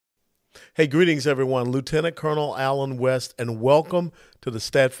Hey, greetings, everyone. Lieutenant Colonel Alan West, and welcome to the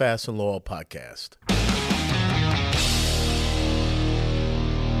Steadfast and Loyal podcast.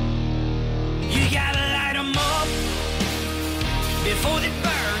 You gotta light 'em up before they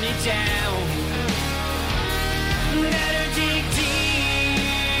burn it down. Better dig deep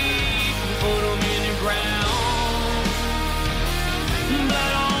and put 'em in the ground.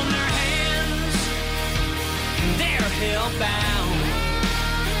 Blood on their hands, they're hellbound.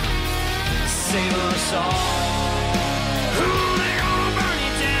 Save us all. Ooh, they're gonna burn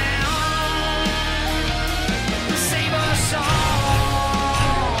it down. Save us all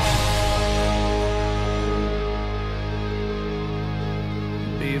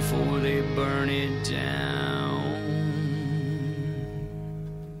before they burn it down.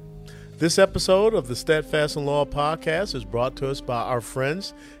 This episode of the Steadfast and Loyal podcast is brought to us by our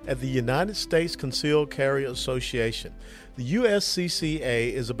friends at the United States Concealed Carry Association. The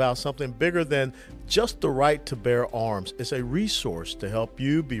USCCA is about something bigger than just the right to bear arms. It's a resource to help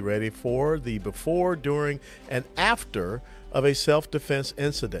you be ready for the before, during, and after of a self-defense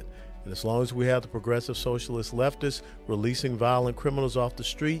incident. And as long as we have the progressive socialist leftists releasing violent criminals off the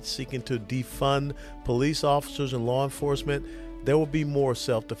streets, seeking to defund police officers and law enforcement, there will be more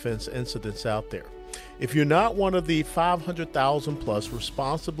self-defense incidents out there. If you're not one of the 500,000 plus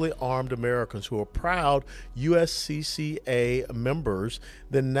responsibly armed Americans who are proud USCCA members,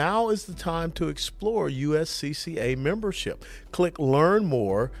 then now is the time to explore USCCA membership. Click Learn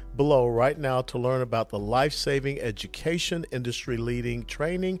More below right now to learn about the life-saving education, industry-leading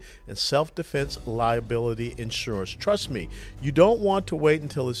training, and self-defense liability insurance. Trust me, you don't want to wait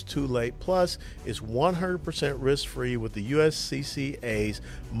until it's too late. Plus, it's 100% risk-free with the USCCA's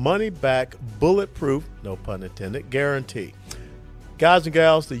money-back, bulletproof, no pun intended, guarantee. Guys and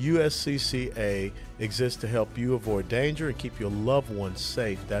gals, the USCCA exists to help you avoid danger and keep your loved ones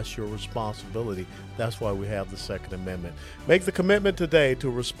safe. That's your responsibility. That's why we have the Second Amendment. Make the commitment today to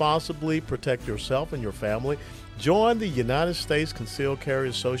responsibly protect yourself and your family. Join the United States Concealed Carry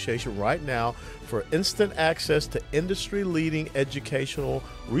Association right now for instant access to industry-leading educational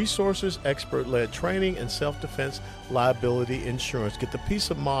resources, expert-led training, and self-defense liability insurance. Get the peace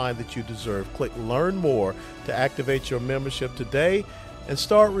of mind that you deserve. Click Learn More to activate your membership today and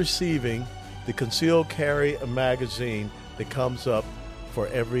start receiving the Concealed Carry magazine that comes up for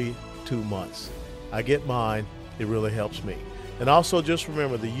every 2 months. I get mine. It really helps me. And also just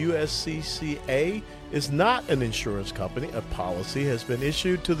remember, the USCCA is not an insurance company. A policy has been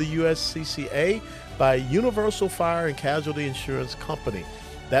issued to the USCCA by Universal Fire and Casualty Insurance Company.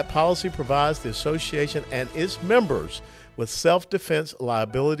 That policy provides the association and its members with self-defense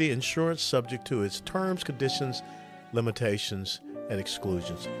liability insurance subject to its terms, conditions, limitations, and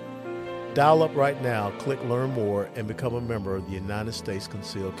exclusions. Dial up right now, click Learn More, and become a member of the United States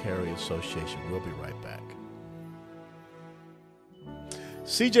Concealed Carry Association. We'll be right back.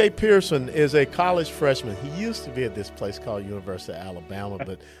 C.J. Pearson is a college freshman. He used to be at this place called University of Alabama,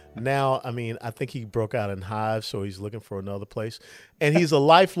 but now, I think he broke out in hives, so he's looking for another place. And he's a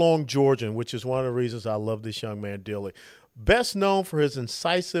lifelong Georgian, which is one of the reasons I love this young man dearly. Best known for his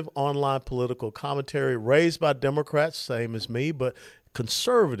incisive online political commentary, raised by Democrats, same as me, but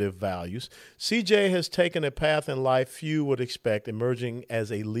conservative values, CJ has taken a path in life few would expect, emerging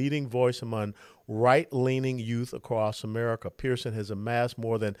as a leading voice among right-leaning youth across America. Pearson has amassed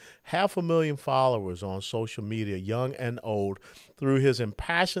more than 500,000 followers on social media, young and old, through his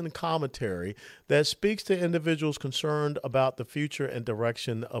impassioned commentary that speaks to individuals concerned about the future and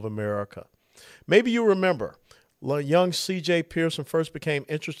direction of America. Maybe you remember young C.J. Pearson first became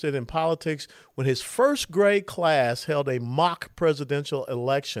interested in politics when his first grade class held a mock presidential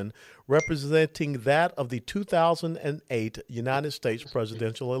election representing that of the 2008 United States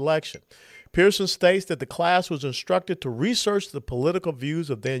presidential election. Pearson states that the class was instructed to research the political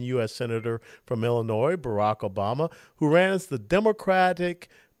views of then U.S. Senator from Illinois, Barack Obama, who ran as the Democratic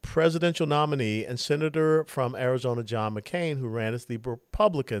presidential nominee, and Senator from Arizona, John McCain, who ran as the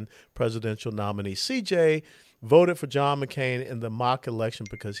Republican presidential nominee. C.J. voted for John McCain in the mock election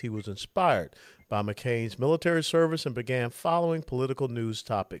because he was inspired by McCain's military service and began following political news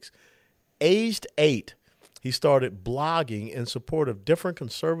topics. Aged 8, he started blogging in support of different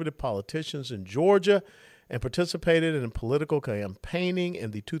conservative politicians in Georgia and participated in political campaigning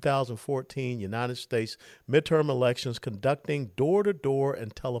in the 2014 United States midterm elections, conducting door-to-door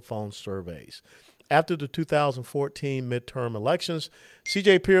and telephone surveys. After the 2014 midterm elections,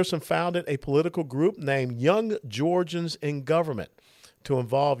 C.J. Pearson founded a political group named Young Georgians in Government. to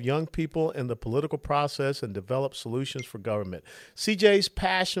involve young people in the political process and develop solutions for government. CJ's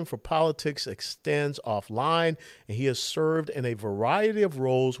passion for politics extends offline, and he has served in a variety of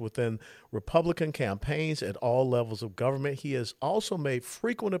roles within Republican campaigns at all levels of government. He has also made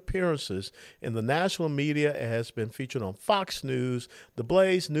frequent appearances in the national media and has been featured on Fox News, The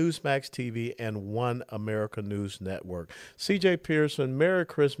Blaze, Newsmax TV, and One America News Network. CJ Pearson, Merry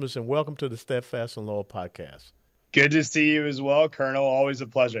Christmas and welcome to the Steadfast and Loyal podcast. Good to see you as well, Colonel. Always a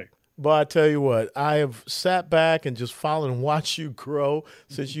pleasure. But I tell you what, I have sat back and just followed and watched you grow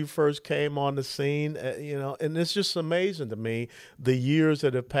since you first came on the scene, and it's just amazing to me, the years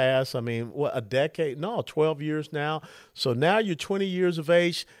that have passed. I mean, what, a decade? No, 12 years now. So now you're 20 years of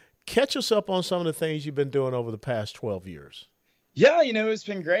age. Catch us up on some of the things you've been doing over the past 12 years. Yeah, it's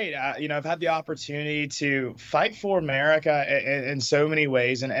been great. I've had the opportunity to fight for America in so many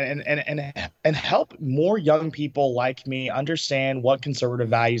ways and help more young people like me understand what conservative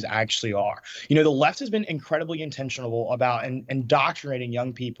values actually are. The left has been incredibly intentional about indoctrinating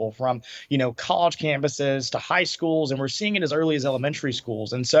young people from, college campuses to high schools, and we're seeing it as early as elementary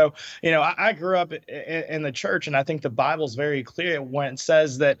schools. And so, I grew up in the church, and I think the Bible's very clear when it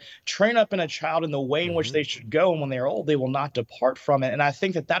says that train up in a child in the way in which they should go, and when they are old, they will not depart from it. And I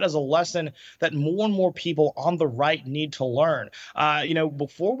think that is a lesson that more and more people on the right need to learn.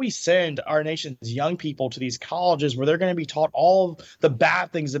 Before we send our nation's young people to these colleges where they're going to be taught all the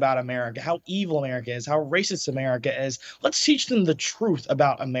bad things about America, how evil America is, how racist America is, let's teach them the truth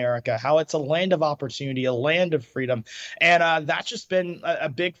about America, how it's a land of opportunity, a land of freedom. And that's just been a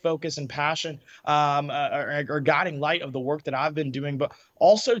big focus and passion or guiding light of the work that I've been doing, but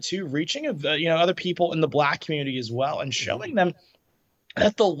also to reaching other people in the Black community as well and showing them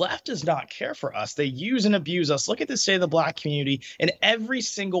that the left does not care for us. They use and abuse us. Look at the state of the Black community in every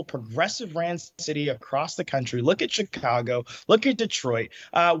single progressive ran city across the country. Look at Chicago. Look at Detroit,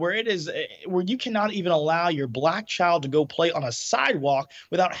 where you cannot even allow your Black child to go play on a sidewalk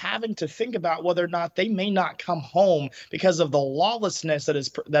without having to think about whether or not they may not come home because of the lawlessness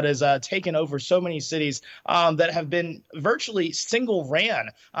that is taken over so many cities that have been virtually single ran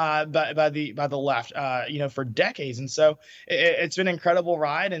by the left, for decades. And so it's been incredible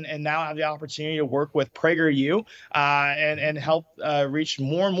ride, and now I have the opportunity to work with PragerU and help reach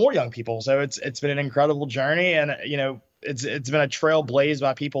more and more young people. So it's been an incredible journey, and it's been a trail blazed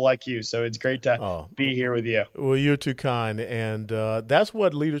by people like you. So it's great to be here with you. Well, you're too kind. And that's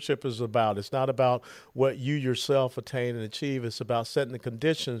what leadership is about. It's not about what you yourself attain and achieve. It's about setting the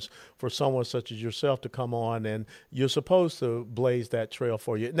conditions for someone such as yourself to come on, and you're supposed to blaze that trail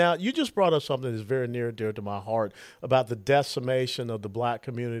for you. Now, you just brought up something that's very near and dear to my heart about the decimation of the Black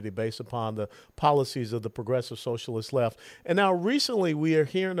community based upon the policies of the progressive socialist left. And now recently we are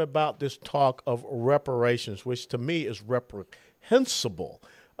hearing about this talk of reparations, which to me is reprehensible.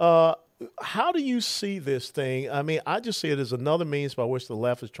 How do you see this thing? I mean, I just see it as another means by which the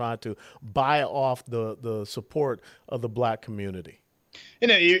left is trying to buy off the support of the Black community.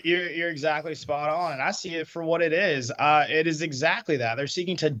 You're exactly spot on, and I see it for what it is. It is exactly that. They're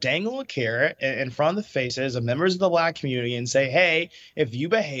seeking to dangle a carrot in front of the faces of members of the Black community and say, hey, if you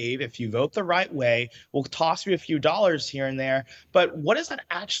behave, if you vote the right way, we'll toss you a few dollars here and there. But what does that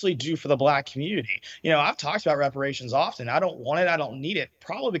actually do for the Black community? I've talked about reparations often. I don't want it. I don't need it,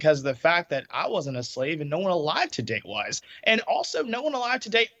 probably because of the fact that I wasn't a slave and no one alive to date was. And also no one alive to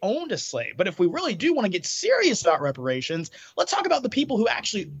date owned a slave. But if we really do want to get serious about reparations, let's talk about the people who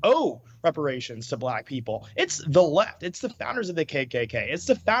actually owe reparations to Black people. It's the left. It's the founders of the KKK. It's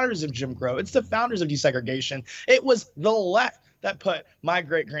the founders of Jim Crow. It's the founders of desegregation. It was the left that put my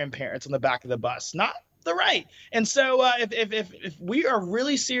great-grandparents on the back of the bus, not the right. And so if we are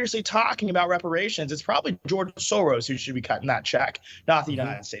really seriously talking about reparations, it's probably George Soros who should be cutting that check, not the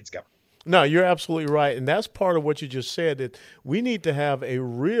United States government. No, you're absolutely right. And that's part of what you just said, that we need to have a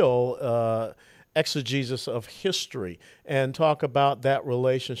real exegesis of history and talk about that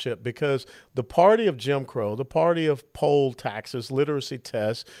relationship, because the party of Jim Crow, the party of poll taxes, literacy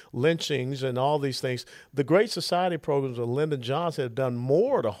tests, lynchings, and all these things, the Great Society programs of Lyndon Johnson have done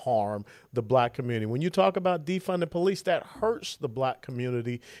more to harm the Black community. When you talk about defunding police, that hurts the Black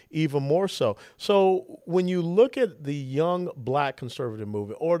community even more so. So when you look at the young Black conservative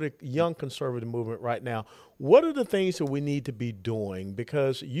movement or the young conservative movement right now, what are the things that we need to be doing?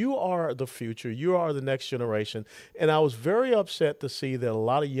 Because you are the future, you are the next generation. And I was very upset to see that a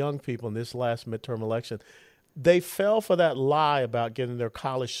lot of young people in this last midterm election, they fell for that lie about getting their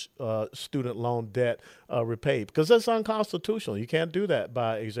college student loan debt repaid, because that's unconstitutional. You can't do that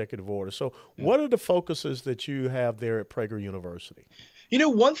by executive order. So what are the focuses that you have there at Prager University?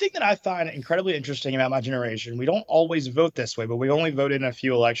 One thing that I find incredibly interesting about my generation, we don't always vote this way, but we only voted in a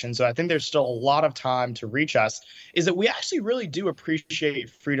few elections. So I think there's still a lot of time to reach us, is that we actually really do appreciate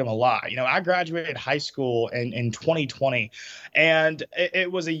freedom a lot. I graduated high school in 2020, and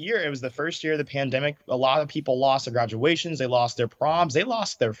it was it was the first year of the pandemic. A lot of people lost their graduations, they lost their proms, they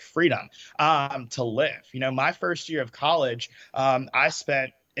lost their freedom to live. My first year of college, I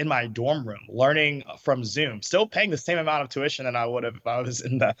spent in my dorm room learning from Zoom, still paying the same amount of tuition that I would have if I was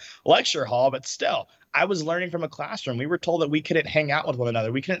in the lecture hall, but still I was learning from a classroom. We were told that we couldn't hang out with one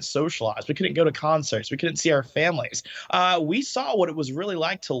another. We couldn't socialize. We couldn't go to concerts. We couldn't see our families. We saw what it was really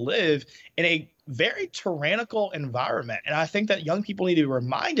like to live in a very tyrannical environment. And I think that young people need to be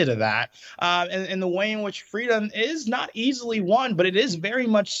reminded of that, and the way in which freedom is not easily won, but it is very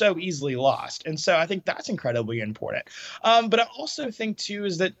much so easily lost. And so I think that's incredibly important. But I also think, too,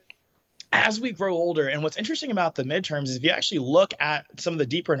 is that as we grow older, and what's interesting about the midterms is if you actually look at some of the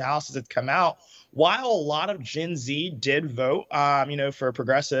deeper analysis that's come out, while a lot of Gen Z did vote, for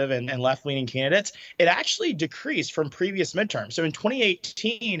progressive and left-leaning candidates, it actually decreased from previous midterms. So in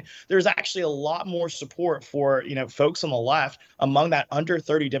 2018, there's actually a lot more support for, folks on the left among that under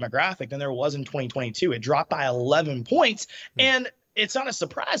 30 demographic than there was in 2022. It dropped by 11 points. And it's not a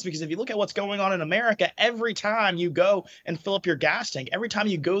surprise, because if you look at what's going on in America, every time you go and fill up your gas tank, every time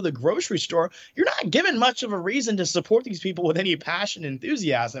you go to the grocery store, you're not given much of a reason to support these people with any passion and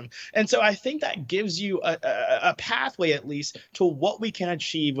enthusiasm. And so I think that gives you a pathway, at least, to what we can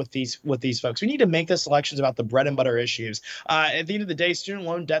achieve with these folks. We need to make this elections about the bread and butter issues. At the end of the day, student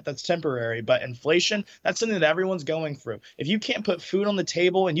loan debt, that's temporary, but inflation, that's something that everyone's going through. If you can't put food on the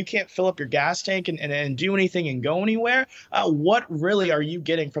table and you can't fill up your gas tank and do anything and go anywhere, what really are you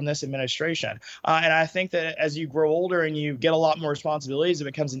getting from this administration? And I think that as you grow older and you get a lot more responsibilities, it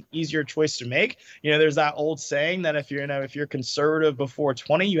becomes an easier choice to make. There's that old saying that if you're conservative before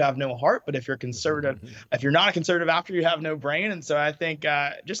 20, you have no heart, but if you're not a conservative after, you have no brain. And so I think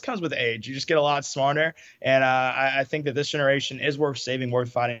it just comes with age. You just get a lot smarter. And I think that this generation is worth saving,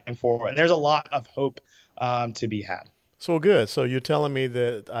 worth fighting for. And there's a lot of hope to be had. So good. So you're telling me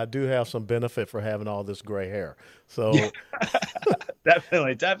that I do have some benefit for having all this gray hair. So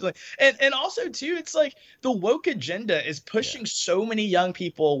definitely. And also, too, it's like the woke agenda is pushing so many young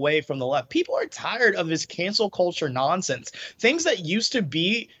people away from the left. People are tired of this cancel culture nonsense. Things that used to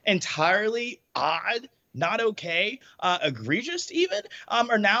be entirely odd, not okay, egregious even,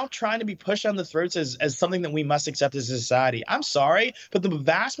 are now trying to be pushed down the throats as something that we must accept as a society. I'm sorry, but the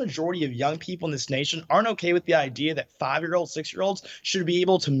vast majority of young people in this nation aren't okay with the idea that 5-year-olds, 6-year-olds should be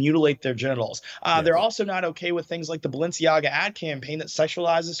able to mutilate their genitals. They're also not okay with things like the Balenciaga ad campaign that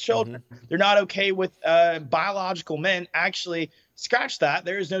sexualizes children. They're not okay with biological men actually. Scratch that.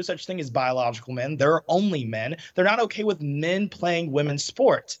 There is no such thing as biological men. There are only men. They're not okay with men playing women's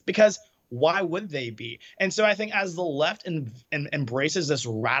sports, because why would they be? And so I think as the left embraces this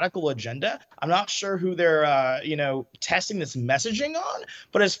radical agenda, I'm not sure who they're, testing this messaging on.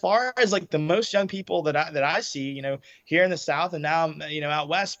 But as far as like the most young people that I see, here in the South and now, out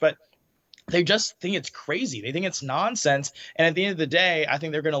West, but they just think it's crazy. They think it's nonsense. And at the end of the day, I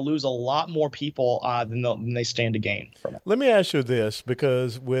think they're going to lose a lot more people than they stand to gain from it. Let me ask you this,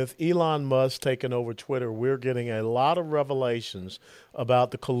 because with Elon Musk taking over Twitter, we're getting a lot of revelations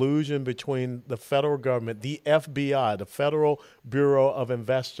about the collusion between the federal government, the FBI, the Federal Bureau of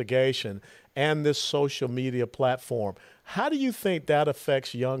Investigation, and this social media platform. How do you think that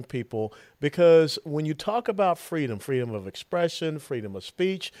affects young people? Because when you talk about freedom of expression, freedom of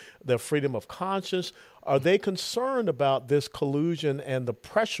speech, the freedom of conscience, are they concerned about this collusion and the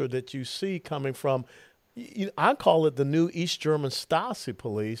pressure that you see coming from, I call it the new East German Stasi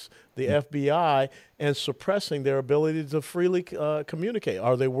police, the FBI, and suppressing their ability to freely communicate?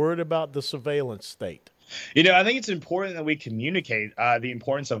 Are they worried about the surveillance state? I think it's important that we communicate the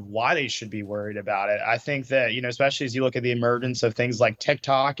importance of why they should be worried about it. I think that, especially as you look at the emergence of things like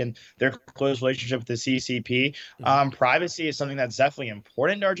TikTok and their close relationship with the CCP, privacy is something that's definitely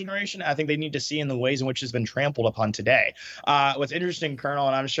important to our generation. I think they need to see in the ways in which it's been trampled upon today. What's interesting, Colonel,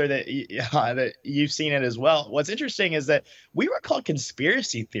 and I'm sure that that you've seen it as well. What's interesting is that we were called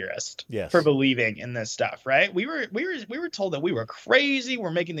conspiracy theorists for believing in this stuff, right? We were told that we were crazy.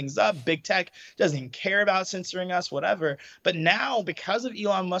 We're making things up. Big tech doesn't care about censoring us, whatever. But now, because of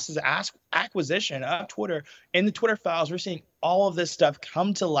Elon Musk's acquisition of Twitter in the Twitter files, we're seeing all of this stuff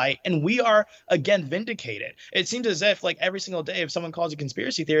come to light, and we are again vindicated. It seems as if like every single day, if someone calls you a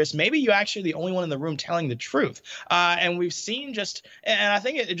conspiracy theorist, maybe you're actually the only one in the room telling the truth. And we've seen and I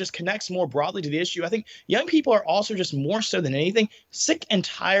think it just connects more broadly to the issue. I think young people are also just more so than anything sick and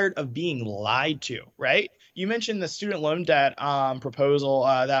tired of being lied to, right? You mentioned the student loan debt proposal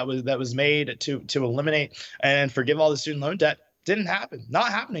that was made to eliminate and forgive all the student loan debt. Didn't happen. Not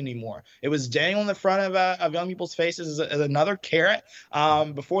happening anymore. It was dangling in the front of young people's faces as another carrot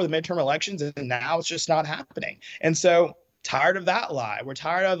before the midterm elections, and now it's just not happening. And so, tired of that lie. We're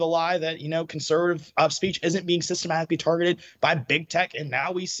tired of the lie that, conservative speech isn't being systematically targeted by big tech, and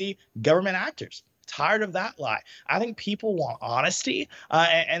now we see government actors. Tired of that lie. I think people want honesty,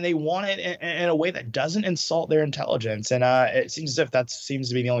 and they want it in a way that doesn't insult their intelligence. And it seems as if that seems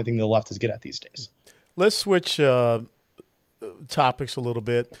to be the only thing the left is good at these days. Let's switch topics a little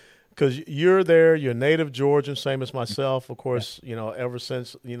bit, because you're there, you're a native Georgian, same as myself. Of course, ever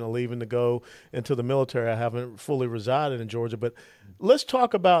since, leaving to go into the military, I haven't fully resided in Georgia. But let's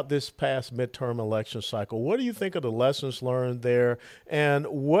talk about this past midterm election cycle. What do you think of the lessons learned there? And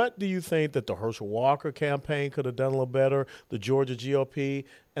what do you think that the Herschel Walker campaign could have done a little better, the Georgia GOP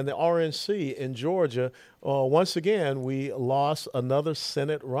and the RNC in Georgia? Once again, we lost another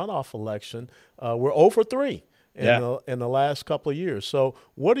Senate runoff election. We're 0 for 3. In the last couple of years. So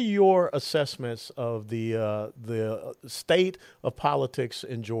what are your assessments of the state of politics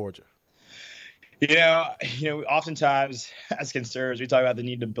in Georgia? Oftentimes as conservatives, we talk about the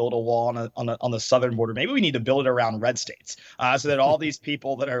need to build a wall on the southern border. Maybe we need to build it around red states so that all these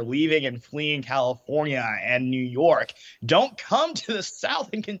people that are leaving and fleeing California and New York don't come to the South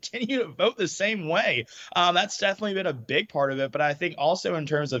and continue to vote the same way. That's definitely been a big part of it. But I think also in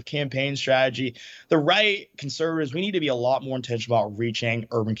terms of campaign strategy, the right conservatives, we need to be a lot more intentional about reaching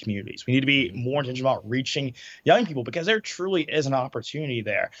urban communities. We need to be more intentional about reaching young people, because there truly is an opportunity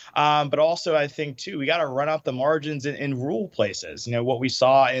there. But also, I think too, we got to run up the margins in rural places. What we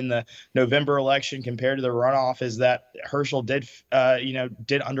saw in the November election compared to the runoff is that Herschel did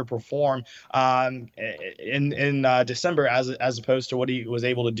underperform in December as opposed to what he was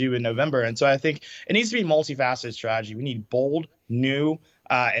able to do in November. And so I think it needs to be a multifaceted strategy. We need bold, new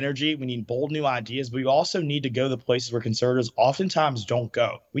energy. We need bold new ideas, but we also need to go to the places where conservatives oftentimes don't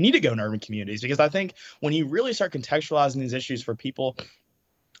go. We need to go in urban communities, because I think when you really start contextualizing these issues for people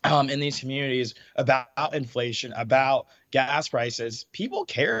in these communities about inflation, about gas prices, people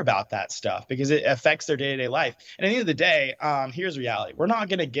care about that stuff because it affects their day-to-day life. And at the end of the day, here's reality. We're not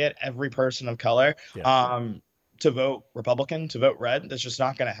going to get every person of color to vote Republican, to vote red. That's just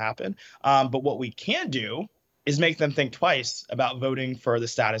not going to happen. But what we can do is make them think twice about voting for the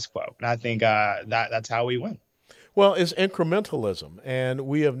status quo. And I think that's how we win. Well, it's incrementalism, and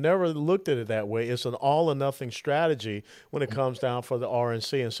we have never looked at it that way. It's an all-or-nothing strategy when it comes down for the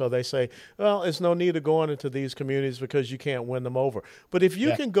RNC. And so they say, well, it's no need of going into these communities because you can't win them over. But if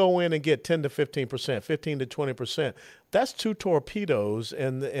you can go in and get 10 to 15%, 15 to 20%, that's two torpedoes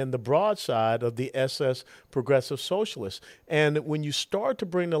in the broadside of the SS Progressive Socialists. And when you start to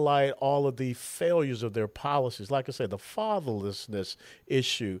bring to light all of the failures of their policies, like I said, the fatherlessness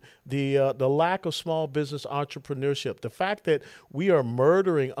issue, the lack of small business entrepreneurship, the fact that we are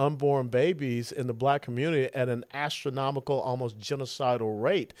murdering unborn babies in the black community at an astronomical, almost genocidal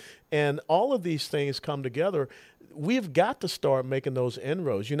rate, and all of these things come together, we've got to start making those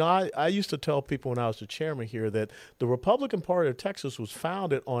inroads. I used to tell people when I was the chairman here that the Republican Party of Texas was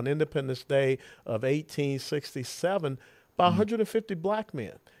founded on Independence Day of 1867 by 150 black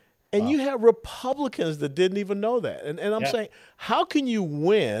men. And you have Republicans that didn't even know that. And I'm saying, how can you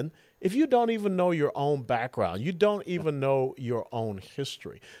win if you don't even know your own background? You don't even know your own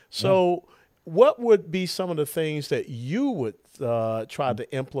history. So what would be some of the things that you would try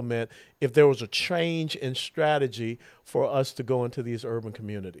to implement if there was a change in strategy for us to go into these urban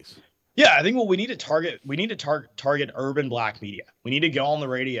communities? Yeah, I think we need to target urban black media. We need to go on the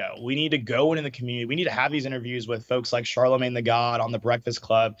radio. We need to go into the community. We need to have these interviews with folks like Charlemagne the God on the Breakfast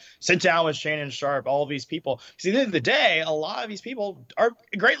Club, sit down with Shannon Sharp, all of these people. Because at the end of the day, a lot of these people are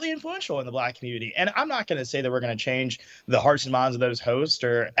greatly influential in the black community. And I'm not going to say that we're going to change the hearts and minds of those hosts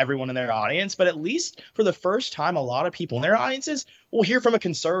or everyone in their audience, but at least for the first time, a lot of people in their audiences will hear from a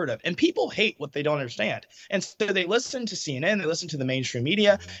conservative. And people hate what they don't understand. And so they listen to CNN, they listen to the mainstream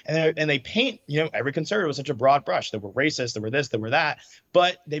media, and they paint, every conservative with such a broad brush, that we're racist, that we're this, that we're that,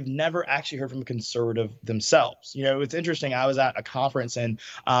 but they've never actually heard from a conservative themselves. It's interesting. I was at a conference in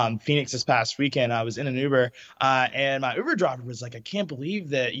Phoenix this past weekend. I was in an Uber and my Uber driver was like, I can't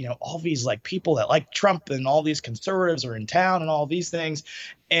believe that, all these like people that like Trump and all these conservatives are in town and all these things.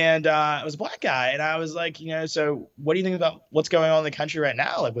 And it was a black guy. And I was like, so what do you think about what's going on in the country right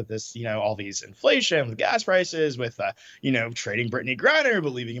now? Like with this, all these inflation, with gas prices, with, trading Brittany Griner,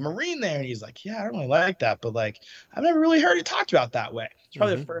 but leaving a Marine there. And he's like, yeah, I don't really like that. But like, I've never really heard it talked about that way. It's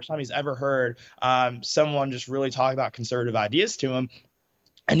probably the first time he's ever heard someone just really talk about conservative ideas to him.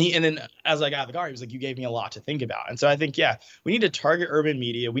 And then as I got out of the car, he was like, "You gave me a lot to think about." And so I think, yeah, we need to target urban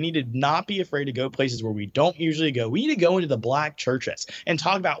media. We need to not be afraid to go places where we don't usually go. We need to go into the Black churches and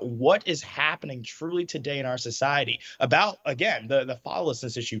talk about what is happening truly today in our society. About, again, the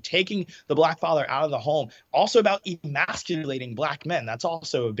fatherlessness issue, taking the Black father out of the home. Also about emasculating Black men. That's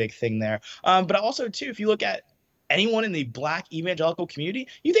also a big thing there. But also too, if you look at anyone in the Black evangelical community,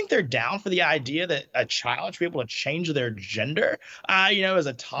 you think they're down for the idea that a child should be able to change their gender, as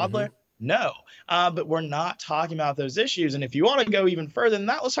a Mm-hmm. toddler? No, but we're not talking about those issues. And if you want to go even further than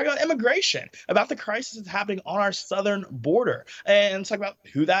that, let's talk about immigration, about the crisis that's happening on our southern border, and let's talk about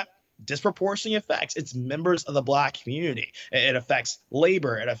who that disproportionately affects. It's members of the Black community. It affects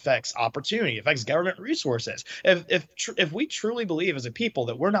labor. It affects opportunity. It affects government resources. If we truly believe as a people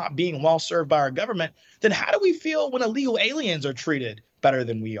that we're not being well served by our government, then how do we feel when illegal aliens are treated better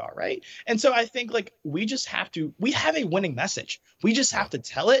than we are, right? And so I think like we have a winning message. We just Yeah. have to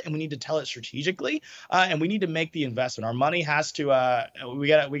tell it, and we need to tell it strategically, and we need to make the investment. Our money has to we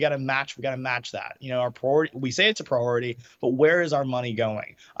gotta match that. Our priority. We say it's a priority, but where is our money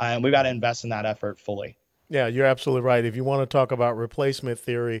going? And we've got to invest in that effort fully. Yeah, you're absolutely right. If you want to talk about replacement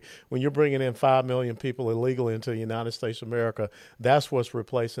theory, when you're bringing in 5 million people illegally into the United States of America, that's what's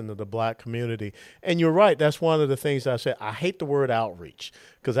replacing the Black community. And you're right. That's one of the things I said. I hate the word outreach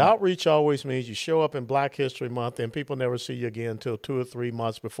because outreach always means you show up in Black History Month and people never see you again until 2 or 3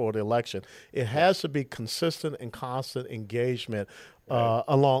 months before the election. It has to be consistent and constant engagement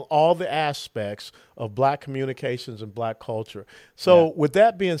along all the aspects of Black communications and Black culture. So, Yeah. with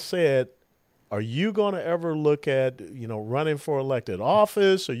that being said, are you going to ever look at, running for elected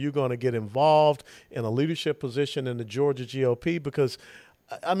office? Are you going to get involved in a leadership position in the Georgia GOP? Because,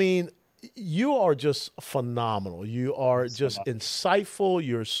 I mean, you are just phenomenal. You are just insightful.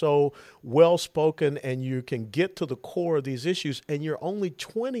 You're so well spoken, and you can get to the core of these issues. And you're only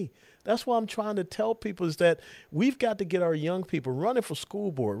 20. That's what I'm trying to tell people is that we've got to get our young people running for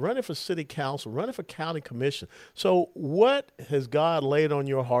school board, running for city council, running for county commission. So, what has God laid on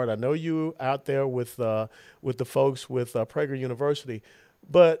your heart? I know you out there with the folks with Prager University,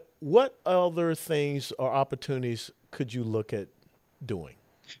 but what other things or opportunities could you look at doing?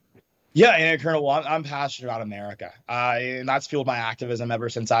 Yeah, Colonel, well, I'm passionate about America, and that's fueled my activism ever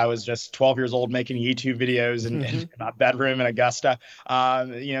since I was just 12 years old, making YouTube videos in my bedroom in Augusta.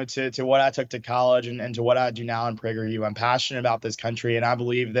 To what I took to college and to what I do now in PragerU. I'm passionate about this country, and I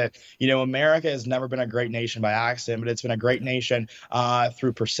believe that America has never been a great nation by accident, but it's been a great nation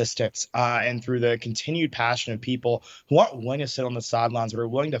through persistence and through the continued passion of people who aren't willing to sit on the sidelines, but are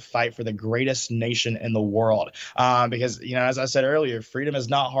willing to fight for the greatest nation in the world. Because as I said earlier, freedom is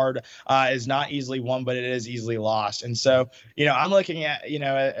not hard. Is not easily won, but it is easily lost. And so, I'm looking at, in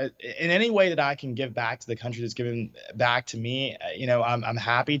any way that I can give back to the country that's given back to me, I'm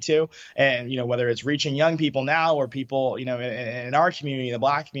happy to. And, whether it's reaching young people now or people, in our community, the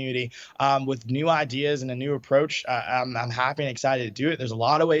Black community, with new ideas and a new approach, I'm happy and excited to do it. There's a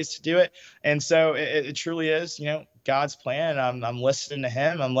lot of ways to do it. And so it truly is, God's plan. I'm listening to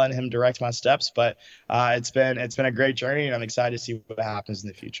Him. I'm letting Him direct my steps. But it's been a great journey, and I'm excited to see what happens in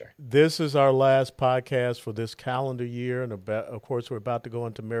the future. This is our last podcast for this calendar year, and of course, we're about to go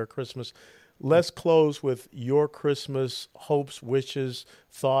into Merry Christmas. Let's close with your Christmas hopes, wishes,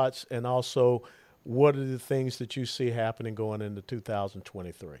 thoughts, and also what are the things that you see happening going into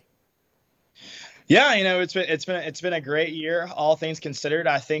 2023? Yeah, it's been a great year, all things considered.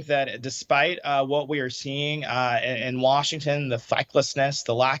 I think that despite what we are seeing in Washington, the fecklessness,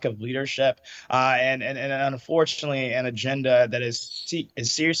 the lack of leadership, and unfortunately an agenda that is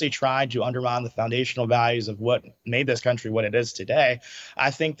seriously trying to undermine the foundational values of what made this country what it is today,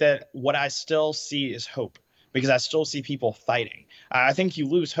 I think that what I still see is hope because I still see people fighting. I think you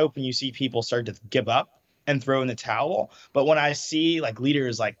lose hope when you see people start to give up and throw in the towel. But when I see like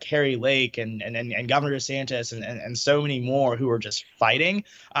leaders like Carrie Lake and Governor DeSantis and so many more who are just fighting,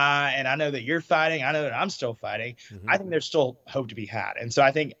 and I know that you're fighting, I know that I'm still fighting, I think there's still hope to be had. And so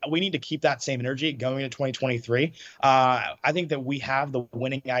I think we need to keep that same energy going into 2023. I think that we have the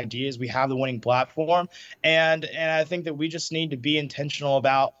winning ideas, we have the winning platform, and I think that we just need to be intentional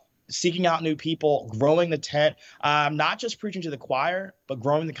about seeking out new people, growing the tent, not just preaching to the choir, but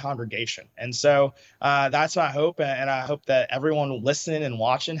growing the congregation. And so that's my hope. And I hope that everyone listening and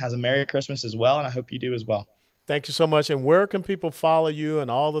watching has a Merry Christmas as well. And I hope you do as well. Thank you so much. And where can people follow you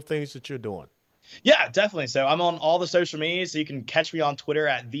and all the things that you're doing? Yeah, definitely. So I'm on all the social media. So you can catch me on Twitter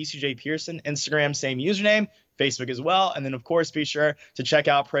at VCJ Pearson, Instagram, same username, Facebook as well. And then, of course, be sure to check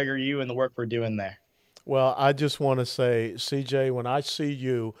out PragerU and the work we're doing there. Well, I just want to say, CJ, when I see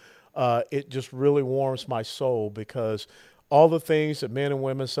you, it just really warms my soul because all the things that men and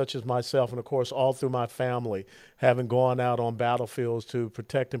women such as myself, and of course all through my family, having gone out on battlefields to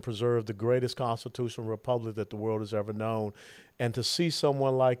protect and preserve the greatest constitutional republic that the world has ever known, and to see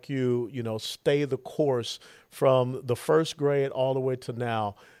someone like you, stay the course from the first grade all the way to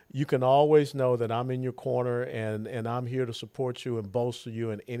now, you can always know that I'm in your corner and I'm here to support you and bolster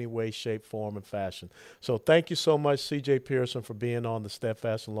you in any way, shape, form, and fashion. So thank you so much, C.J. Pearson, for being on the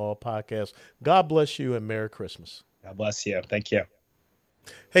Steadfast and Loyal podcast. God bless you and Merry Christmas. God bless you. Thank you.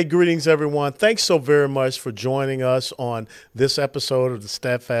 Hey, greetings, everyone. Thanks so very much for joining us on this episode of the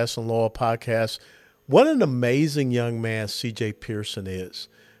Steadfast and Loyal podcast. What an amazing young man C.J. Pearson is.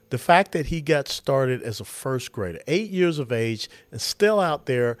 The fact that he got started as a first grader, 8 years of age, and still out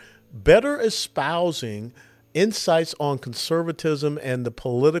there better espousing insights on conservatism and the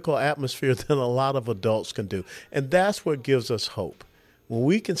political atmosphere than a lot of adults can do. And that's what gives us hope. When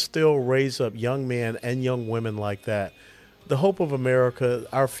we can still raise up young men and young women like that, the hope of America,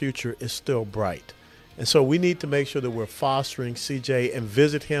 our future, is still bright. And so we need to make sure that we're fostering CJ and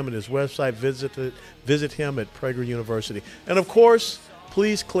visit him at his website, visit him at Prager University. And, of course,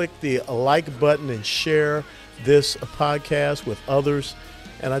 please click the like button and share this podcast with others.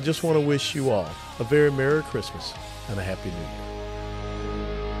 And I just want to wish you all a very Merry Christmas and a Happy New Year.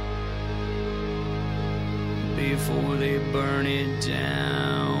 Before they burn it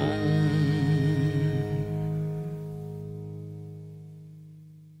down.